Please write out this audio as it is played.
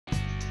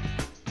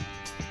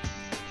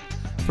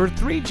For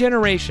 3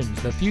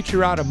 generations, the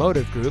Future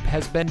Automotive Group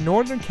has been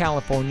Northern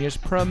California's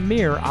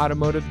premier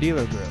automotive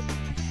dealer group.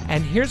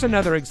 And here's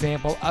another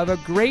example of a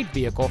great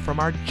vehicle from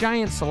our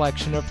giant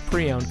selection of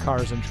pre-owned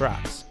cars and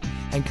trucks.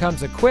 And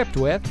comes equipped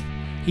with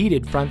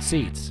heated front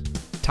seats,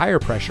 tire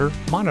pressure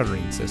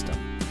monitoring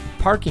system,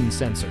 parking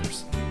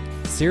sensors,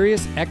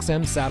 Sirius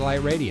XM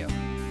satellite radio,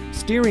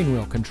 steering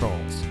wheel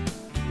controls,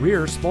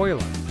 rear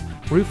spoiler,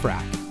 roof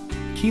rack,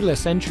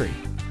 keyless entry,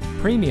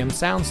 premium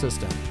sound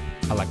system,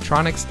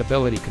 electronic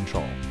stability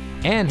control,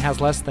 and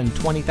has less than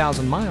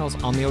 20,000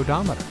 miles on the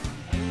odometer.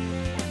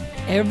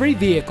 Every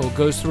vehicle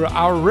goes through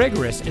our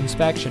rigorous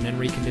inspection and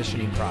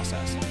reconditioning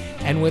process.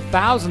 And with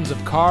thousands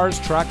of cars,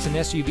 trucks, and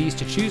SUVs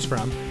to choose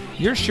from,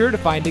 you're sure to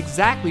find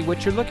exactly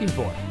what you're looking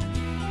for.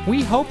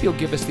 We hope you'll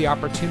give us the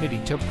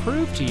opportunity to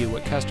prove to you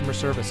what customer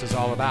service is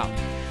all about.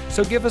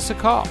 So give us a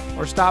call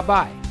or stop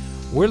by.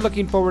 We're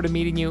looking forward to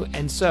meeting you,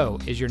 and so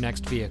is your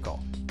next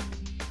vehicle.